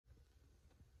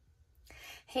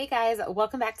Hey guys,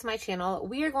 welcome back to my channel.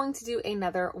 We are going to do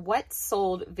another what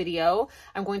sold video.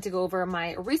 I'm going to go over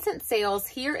my recent sales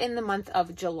here in the month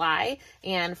of July.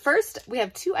 And first, we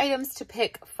have 2 items to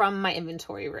pick from my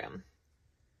inventory room.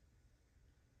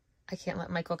 I can't let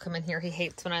Michael come in here. He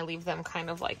hates when I leave them kind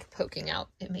of like poking out.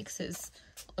 It makes his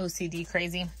OCD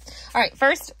crazy. All right,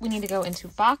 first we need to go into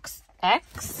box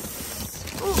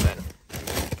X. Ooh, good.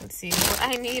 Let's see, what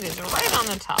I need is right on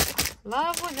the top.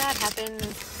 Love when that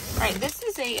happens. All right, this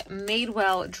is a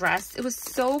Madewell dress. It was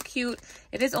so cute.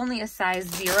 It is only a size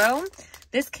 0.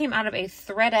 This came out of a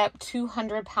ThredUp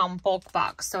 200-pound bulk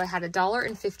box. So I had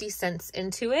 $1.50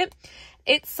 into it.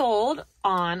 It sold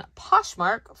on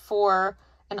Poshmark for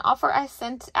an offer I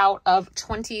sent out of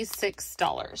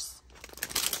 $26.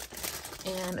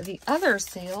 And the other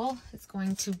sale is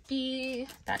going to be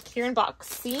back here in box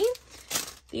C.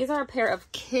 These are a pair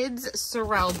of kids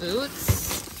Sorel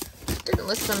boots. Didn't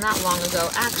list them that long ago,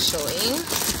 actually.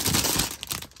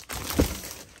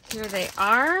 Here they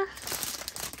are.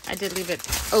 I did leave it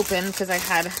open because I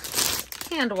had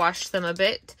hand washed them a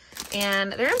bit,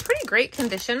 and they're in pretty great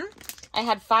condition. I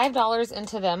had $5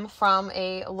 into them from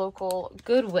a local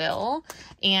Goodwill,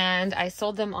 and I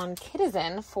sold them on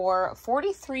Kidizen for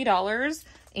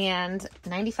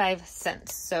 $43.95.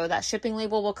 So that shipping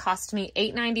label will cost me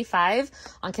 $8.95.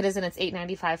 On Kidizen, it's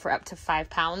 $8.95 for up to 5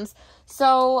 pounds.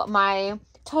 So my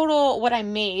total, what I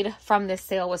made from this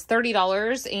sale was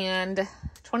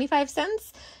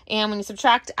 $30.25. And when you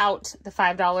subtract out the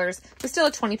 $5, it's still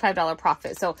a $25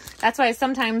 profit. So that's why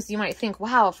sometimes you might think,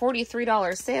 wow, a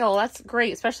 $43 sale, that's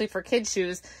great, especially for kids'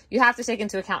 shoes. You have to take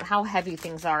into account how heavy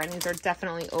things are, and these are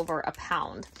definitely over a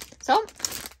pound. So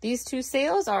these 2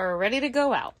 sales are ready to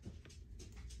go out.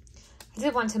 I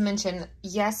did want to mention,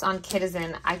 yes, on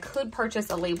Kidizen, I could purchase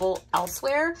a label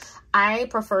elsewhere. I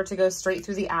prefer to go straight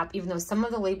through the app, even though some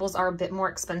of the labels are a bit more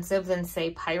expensive than, say,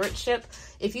 Pirate Ship.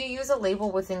 If you use a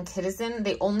label within Kidizen,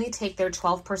 they only take their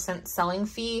 12% selling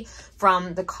fee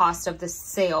from the cost of the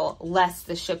sale, less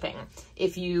the shipping.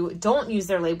 If you don't use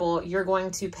their label, you're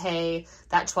going to pay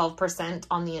that 12%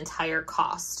 on the entire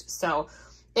cost. So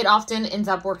it often ends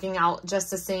up working out just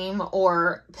the same,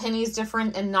 or pennies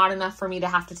different and not enough for me to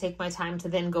have to take my time to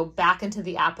then go back into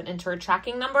the app and enter a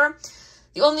tracking number.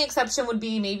 The only exception would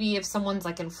be maybe if someone's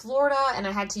like in Florida and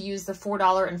I had to use the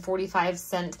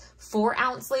 $4.45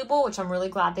 4-ounce label, which I'm really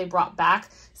glad they brought back.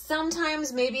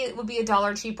 Sometimes maybe it would be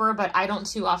 $1 cheaper, but I don't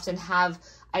too often have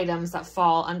items that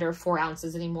fall under 4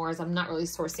 ounces anymore, as I'm not really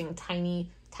sourcing tiny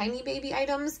baby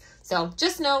items. So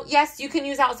just know, yes, you can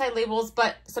use outside labels,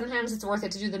 but sometimes it's worth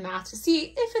it to do the math to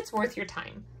see if it's worth your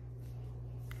time.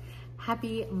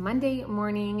 Happy Monday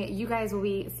morning. You guys will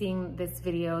be seeing this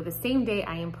video the same day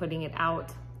I am putting it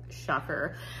out.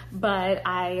 Shocker. But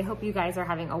I hope you guys are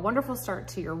having a wonderful start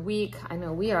to your week. I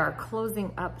know we are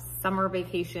closing up summer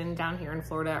vacation down here in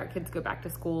Florida. Our kids go back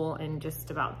to school in just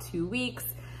about 2 weeks.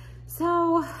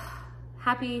 So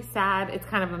happy, sad, it's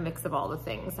kind of a mix of all the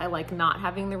things. I like not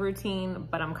having the routine,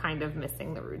 but I'm kind of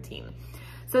missing the routine.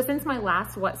 So since my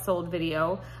last what sold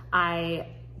video, I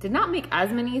did not make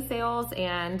as many sales,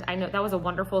 and I know that was a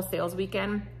wonderful sales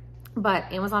weekend,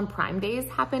 but Amazon Prime Days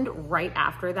happened right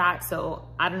after that. So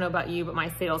I don't know about you, but my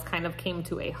sales kind of came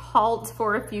to a halt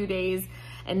for a few days.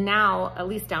 And now, at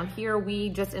least down here, we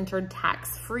just entered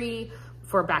tax-free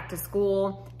for back to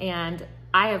school, and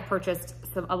I have purchased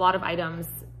a lot of items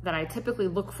that I typically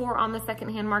look for on the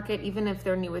secondhand market, even if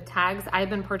they're new with tags. I've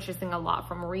been purchasing a lot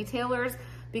from retailers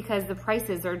because the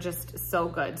prices are just so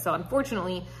good. So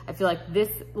unfortunately, I feel like this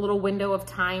little window of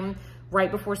time right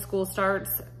before school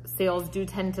starts, sales do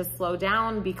tend to slow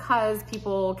down because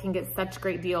people can get such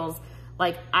great deals.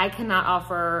 Like, I cannot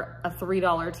offer a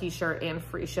 $3 t-shirt and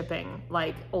free shipping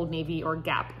like Old Navy or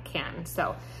Gap can.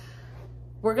 So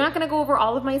we're not gonna go over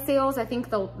all of my sales. I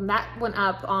think that went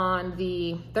up on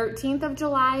the 13th of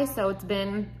July, so it's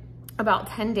been about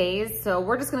 10 days. So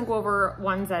we're just gonna go over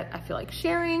ones that I feel like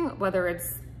sharing, whether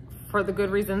it's for the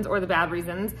good reasons or the bad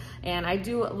reasons. And I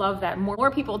do love that more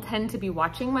people tend to be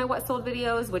watching my what sold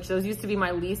videos, which those used to be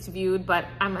my least viewed, but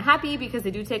I'm happy because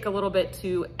they do take a little bit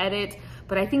to edit,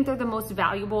 but I think they're the most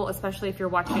valuable, especially if you're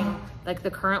watching like the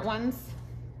current ones.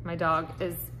 My dog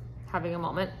is having a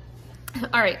moment.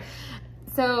 All right.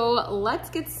 So let's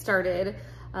get started.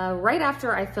 Right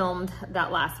after I filmed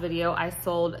that last video, I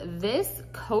sold this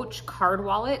Coach card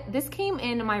wallet. This came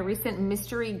in my recent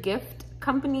mystery gift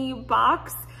company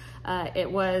box. It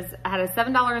had a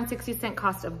 $7.60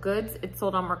 cost of goods. It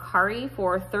sold on Mercari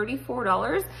for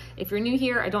 $34. If you're new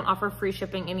here, I don't offer free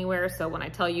shipping anywhere. So when I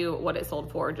tell you what it sold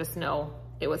for, just know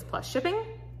it was plus shipping.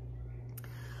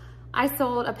 I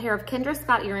sold a pair of Kendra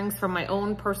Scott earrings from my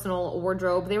own personal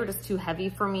wardrobe. They were just too heavy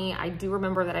for me. I do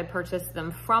remember that I purchased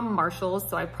them from Marshall's,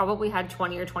 so I probably had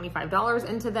 $20 or $25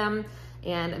 into them,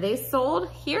 and they sold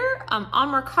here on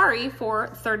Mercari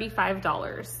for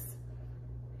 $35.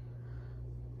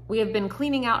 We have been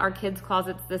cleaning out our kids'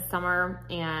 closets this summer,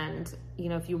 and you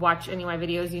know, if you watch any of my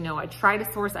videos, you know I try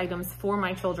to source items for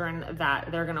my children that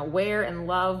they're gonna wear and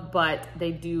love, but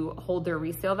they do hold their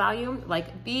resale value.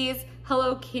 Like these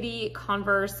Hello Kitty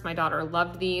Converse, my daughter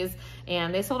loved these,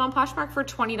 and they sold on Poshmark for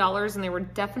 $20, and they were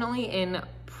definitely in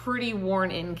pretty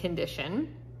worn-in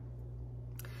condition.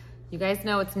 You guys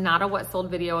know it's not a what sold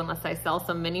video unless I sell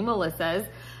some mini Melissas.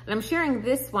 And I'm sharing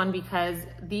this one because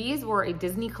these were a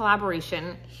Disney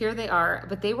collaboration. Here they are,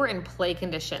 but they were in play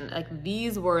condition. Like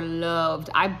these were loved.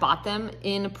 I bought them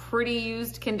in pretty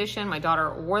used condition. My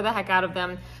daughter wore the heck out of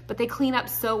them, but they clean up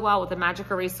so well with a magic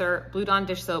eraser, Blue Dawn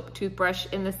dish soap, toothbrush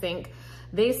in the sink.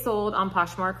 They sold on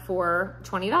Poshmark for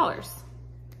 $20. All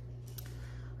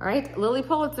right, Lily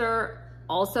Pulitzer,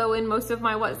 also in most of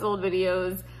my what sold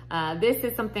videos. This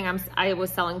is something I was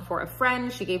selling for a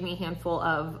friend. She gave me a handful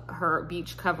of her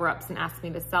beach cover-ups and asked me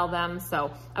to sell them.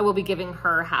 So I will be giving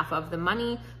her half of the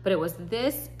money, but it was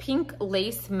this pink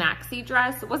lace maxi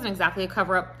dress. It wasn't exactly a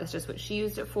cover-up, that's just what she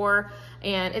used it for.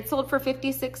 And it sold for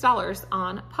 $56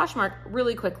 on Poshmark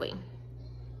really quickly.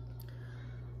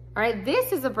 All right,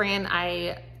 this is a brand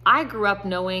I grew up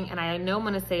knowing, and I know I'm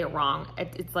gonna say it wrong.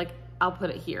 It's like, I'll put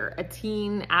it here, a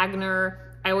teen Agner.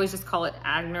 I always just call it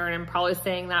Agner, and I'm probably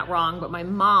saying that wrong, but my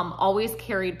mom always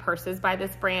carried purses by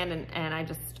this brand, and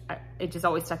it just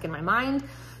always stuck in my mind.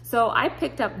 So I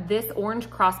picked up this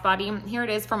orange crossbody. Here it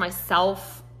is for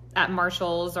myself at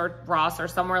Marshall's or Ross or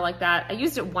somewhere like that. I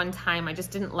used it one time. I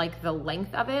just didn't like the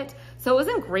length of it. So it was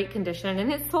in great condition,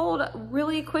 and it sold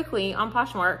really quickly on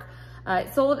Poshmark.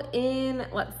 It sold in,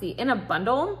 let's see, in a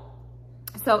bundle.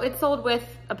 So it sold with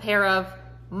a pair of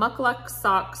Mukluk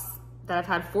socks that I've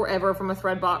had forever from a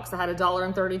thread box. I had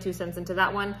 $1.32 into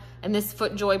that one. And this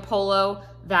FootJoy polo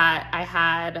that I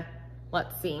had,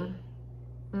 let's see,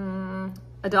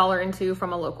 $1 into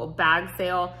from a local bag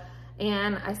sale.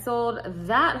 And I sold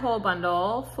that whole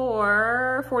bundle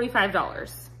for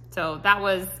 $45. So that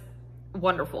was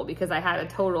wonderful because I had a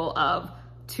total of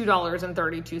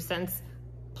 $2.32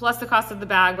 plus the cost of the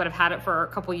bag, but I've had it for a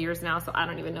couple years now, so I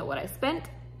don't even know what I spent.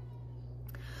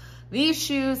 These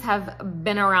shoes have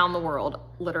been around the world,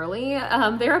 literally.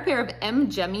 They're a pair of M.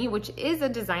 Jemmy, which is a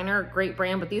designer, great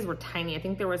brand, but these were tiny. I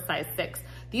think they were size 6.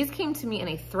 These came to me in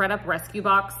a ThredUp rescue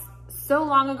box so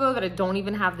long ago that I don't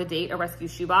even have the date, a rescue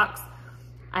shoe box.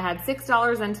 I had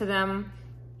 $6 into them.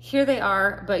 Here they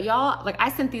are, but y'all, like I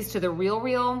sent these to the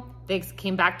RealReal. They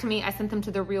came back to me. I sent them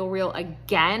to the RealReal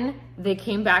again. They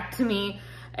came back to me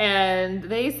and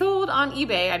they sold on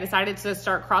eBay. I decided to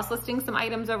start cross-listing some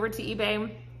items over to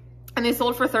eBay. And they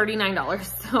sold for $39.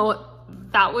 So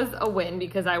that was a win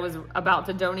because I was about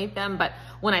to donate them. But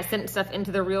when I sent stuff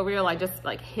into the RealReal, I just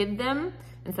like hid them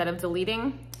instead of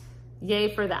deleting.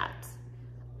 Yay for that.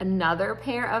 Another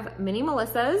pair of mini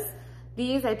Melissas.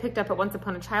 These I picked up at Once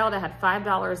Upon a Child. I had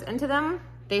 $5 into them.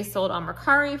 They sold on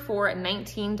Mercari for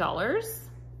 $19.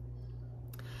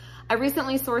 I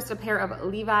recently sourced a pair of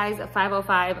Levi's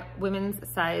 505 women's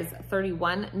size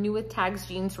 31 new with tags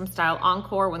jeans from Style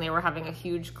Encore when they were having a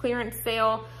huge clearance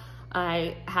sale.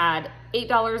 I had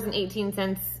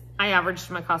 $8.18. I averaged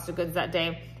my cost of goods that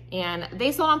day, and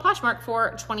they sold on Poshmark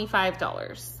for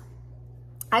 $25.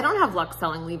 I don't have luck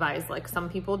selling Levi's like some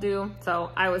people do,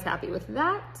 so I was happy with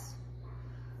that.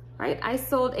 All right, I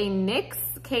sold a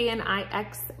NYX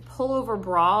K-N-I-X pullover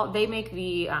bra. They make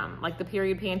the like the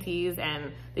period panties,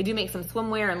 and they do make some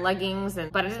swimwear and leggings,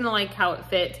 but I didn't like how it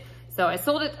fit. So I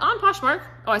sold it on Poshmark.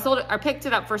 Oh, I picked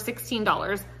it up for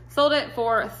 $16, sold it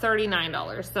for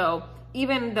 $39. So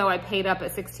even though I paid up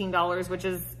at $16, which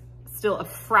is still a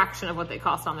fraction of what they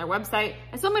cost on their website,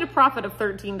 I still made a profit of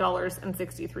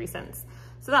 $13.63.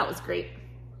 So that was great.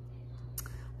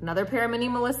 Another pair of mini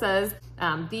Melissas.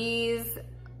 These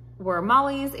were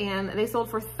Molly's, and they sold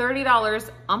for $30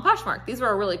 on Poshmark. These were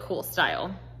a really cool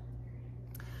style.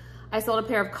 I sold a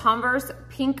pair of Converse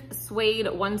pink suede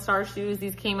 1-star shoes.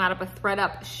 These came out of a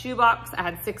ThredUp shoe box. I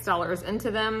had $6 into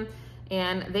them,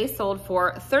 and they sold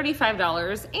for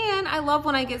 $35. And I love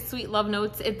when I get sweet love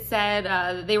notes. It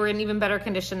said they were in even better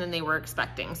condition than they were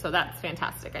expecting, so that's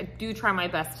fantastic. I do try my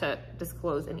best to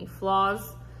disclose any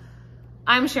flaws.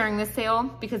 I'm sharing this sale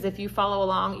because if you follow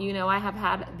along, you know I have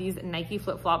had these Nike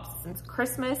flip-flops since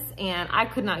Christmas, and I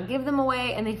could not give them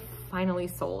away, and they finally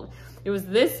sold. It was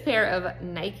this pair of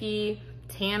Nike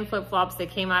tan flip-flops. They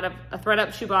came out of a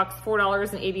thread-up shoebox,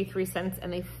 $4.83,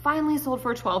 and they finally sold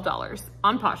for $12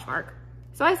 on Poshmark.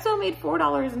 So I still made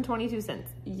 $4.22.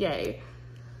 Yay.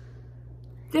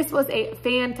 This was a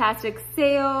fantastic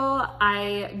sale.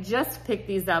 I just picked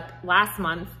these up last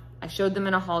month. I showed them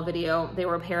in a haul video. They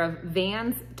were a pair of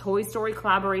Vans Toy Story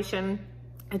collaboration.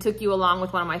 I took you along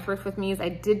with one of my thrift with me's. I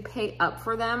did pay up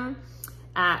for them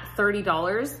at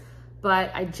 $30,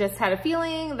 but I just had a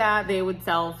feeling that they would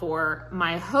sell for,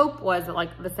 my hope was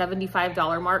like the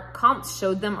 $75 mark. Comps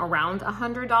showed them around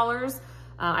 $100.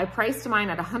 I priced mine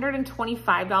at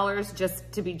 $125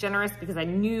 just to be generous because I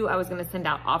knew I was gonna send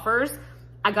out offers.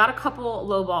 I got a couple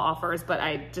lowball offers, but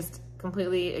I just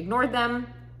completely ignored them.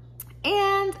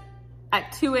 And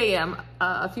at 2 a.m.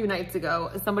 A few nights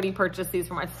ago, somebody purchased these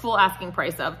for my full asking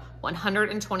price of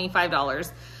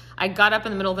 $125. I got up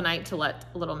in the middle of the night to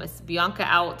let little Miss Bianca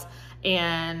out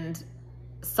and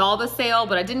saw the sale,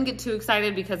 but I didn't get too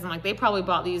excited because I'm like, they probably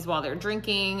bought these while they're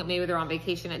drinking. Maybe they're on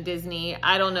vacation at Disney.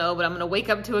 I don't know, but I'm gonna wake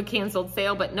up to a canceled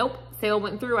sale, but nope, sale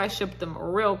went through. I shipped them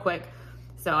real quick.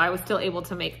 So I was still able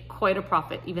to make quite a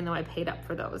profit even though I paid up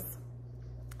for those.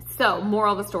 So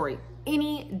moral of the story,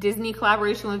 any Disney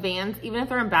collaboration with Vans, even if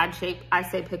they're in bad shape, I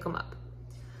say pick them up.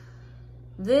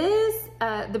 This,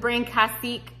 the brand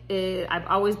Cacique, I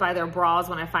always buy their bras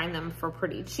when I find them for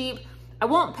pretty cheap. I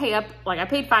won't pay up, like I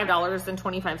paid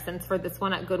 $5.25 for this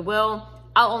one at Goodwill.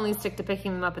 I'll only stick to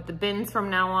picking them up at the bins from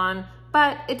now on,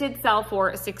 but it did sell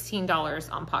for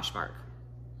 $16 on Poshmark.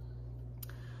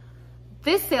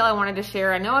 This sale I wanted to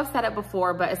share, I know I've said it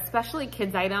before, but especially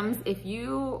kids items, if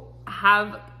you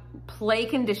have play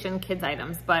condition kids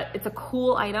items, but it's a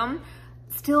cool item,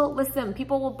 still listen,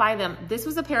 people will buy them. This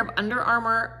was a pair of Under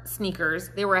Armour sneakers.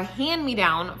 They were a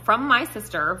hand-me-down from my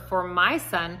sister for my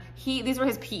son. These were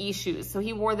his PE shoes. So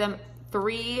he wore them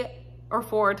 3 or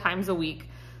 4 times a week,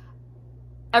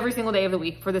 every single day of the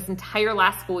week for this entire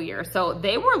last school year. So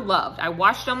they were loved. I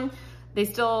washed them. They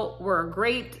still were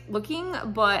great looking,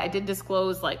 but I did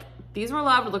disclose like these were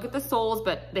loved. Look at the soles,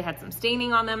 but they had some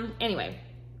staining on them. Anyway,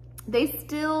 they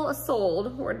still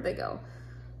sold, where did they go?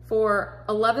 For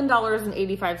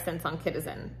 $11.85 on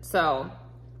Kidizen. So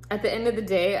at the end of the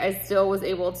day, I still was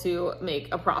able to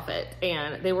make a profit,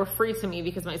 and they were free to me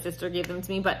because my sister gave them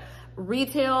to me, but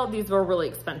retail, these were really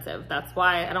expensive. That's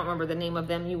why I don't remember the name of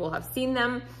them. You will have seen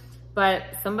them, but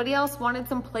somebody else wanted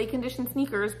some play condition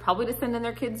sneakers, probably to send in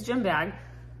their kid's gym bag.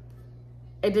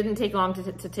 It didn't take long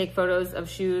to take photos of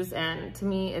shoes, and to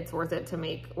me, it's worth it to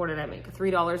make, what did I make?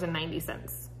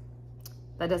 $3.90.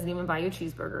 That doesn't even buy you a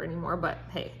cheeseburger anymore, but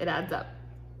hey, it adds up.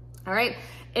 All right,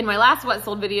 in my last what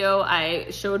sold video,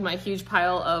 I showed my huge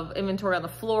pile of inventory on the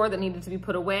floor that needed to be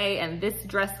put away, and this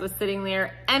dress was sitting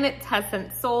there, and it has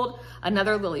since sold.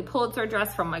 Another Lily Pulitzer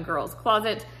dress from my girl's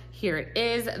closet. Here it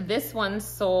is. This one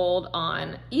sold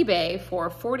on eBay for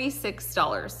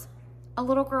 $46. A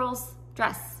little girl's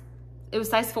dress. It was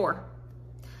size 4.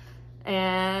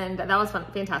 And that was fun,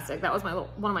 fantastic. That was one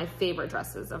of my favorite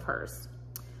dresses of hers.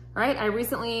 All right, I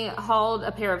recently hauled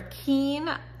a pair of Keen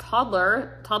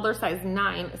toddler size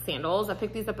 9 sandals. I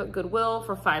picked these up at Goodwill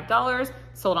for $5,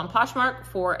 sold on Poshmark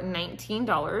for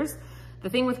 $19. The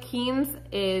thing with Keens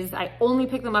is I only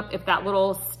pick them up if that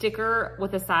little sticker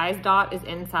with a size dot is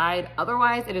inside.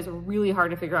 Otherwise, it is really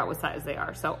hard to figure out what size they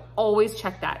are. So always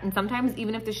check that. And sometimes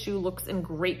even if the shoe looks in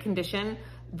great condition,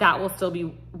 that will still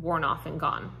be worn off and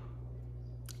gone.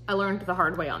 I learned the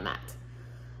hard way on that.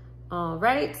 All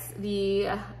right,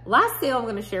 the last sale I'm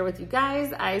gonna share with you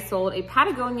guys, I sold a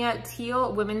Patagonia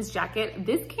teal women's jacket.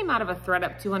 This came out of a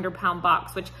thread-up 200-pound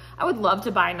box, which I would love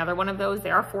to buy another one of those. They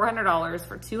are $400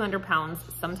 for 200 pounds.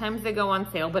 Sometimes they go on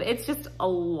sale, but it's just a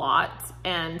lot.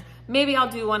 And maybe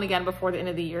I'll do one again before the end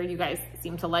of the year. You guys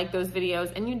seem to like those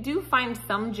videos, and you do find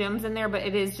some gems in there, but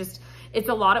it's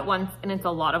a lot at once, and it's a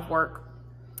lot of work.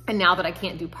 And now that I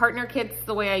can't do partner kits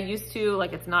the way I used to,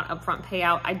 like it's not upfront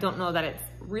payout, I don't know that it's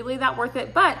really that worth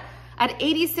it. But at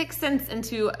 86 cents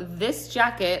into this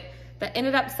jacket that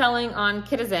ended up selling on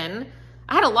Kidizen,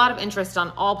 I had a lot of interest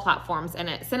on all platforms and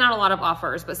it sent out a lot of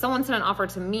offers, but someone sent an offer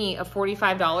to me of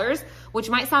 $45, which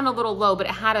might sound a little low, but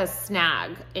it had a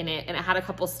snag in it and it had a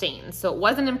couple stains. So it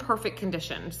wasn't in perfect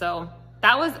condition. So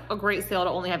that was a great sale to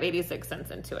only have 86 cents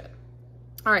into it.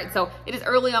 All right, so it is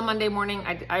early on Monday morning.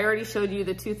 I already showed you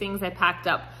the 2 things I packed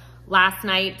up last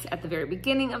night at the very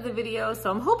beginning of the video. So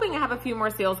I'm hoping I have a few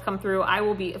more sales come through. I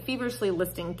will be feverishly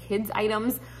listing kids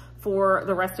items for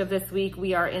the rest of this week.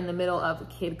 We are in the middle of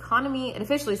Kid Economy. It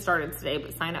officially started today,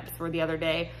 but signups were the other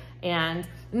day. And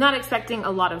I'm not expecting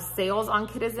a lot of sales on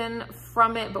Kidizen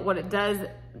from it, but what it does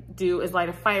do is light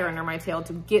a fire under my tail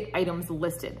to get items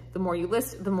listed. The more you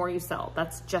list, the more you sell.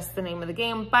 That's just the name of the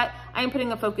game, but I am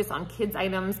putting a focus on kids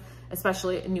items,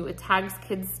 especially new tags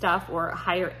kids stuff or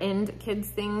higher end kids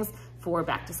things for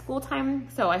back to school time.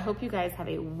 So I hope you guys have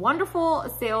a wonderful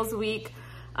sales week.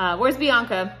 Where's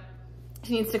Bianca?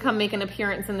 She needs to come make an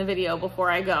appearance in the video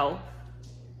before I go,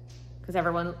 because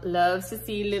everyone loves to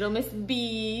see little Miss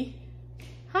B.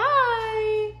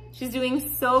 Hi. She's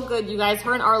doing so good, you guys.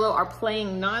 Her and Arlo are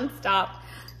playing nonstop.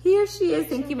 Here she is.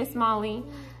 Thank you, Miss Molly.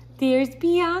 There's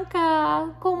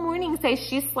Bianca. Good morning. Say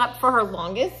she slept for her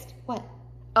longest. What?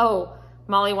 Oh,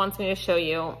 Molly wants me to show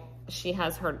you. She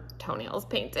has her toenails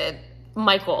painted.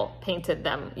 Michael painted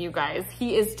them, you guys.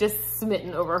 He is just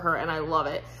smitten over her, and I love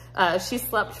it. She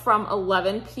slept from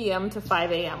 11 p.m. to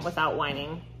 5 a.m. without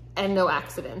whining and no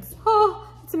accidents. Oh,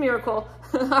 it's a miracle.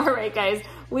 All right, guys.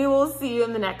 We will see you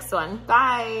in the next one.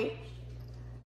 Bye.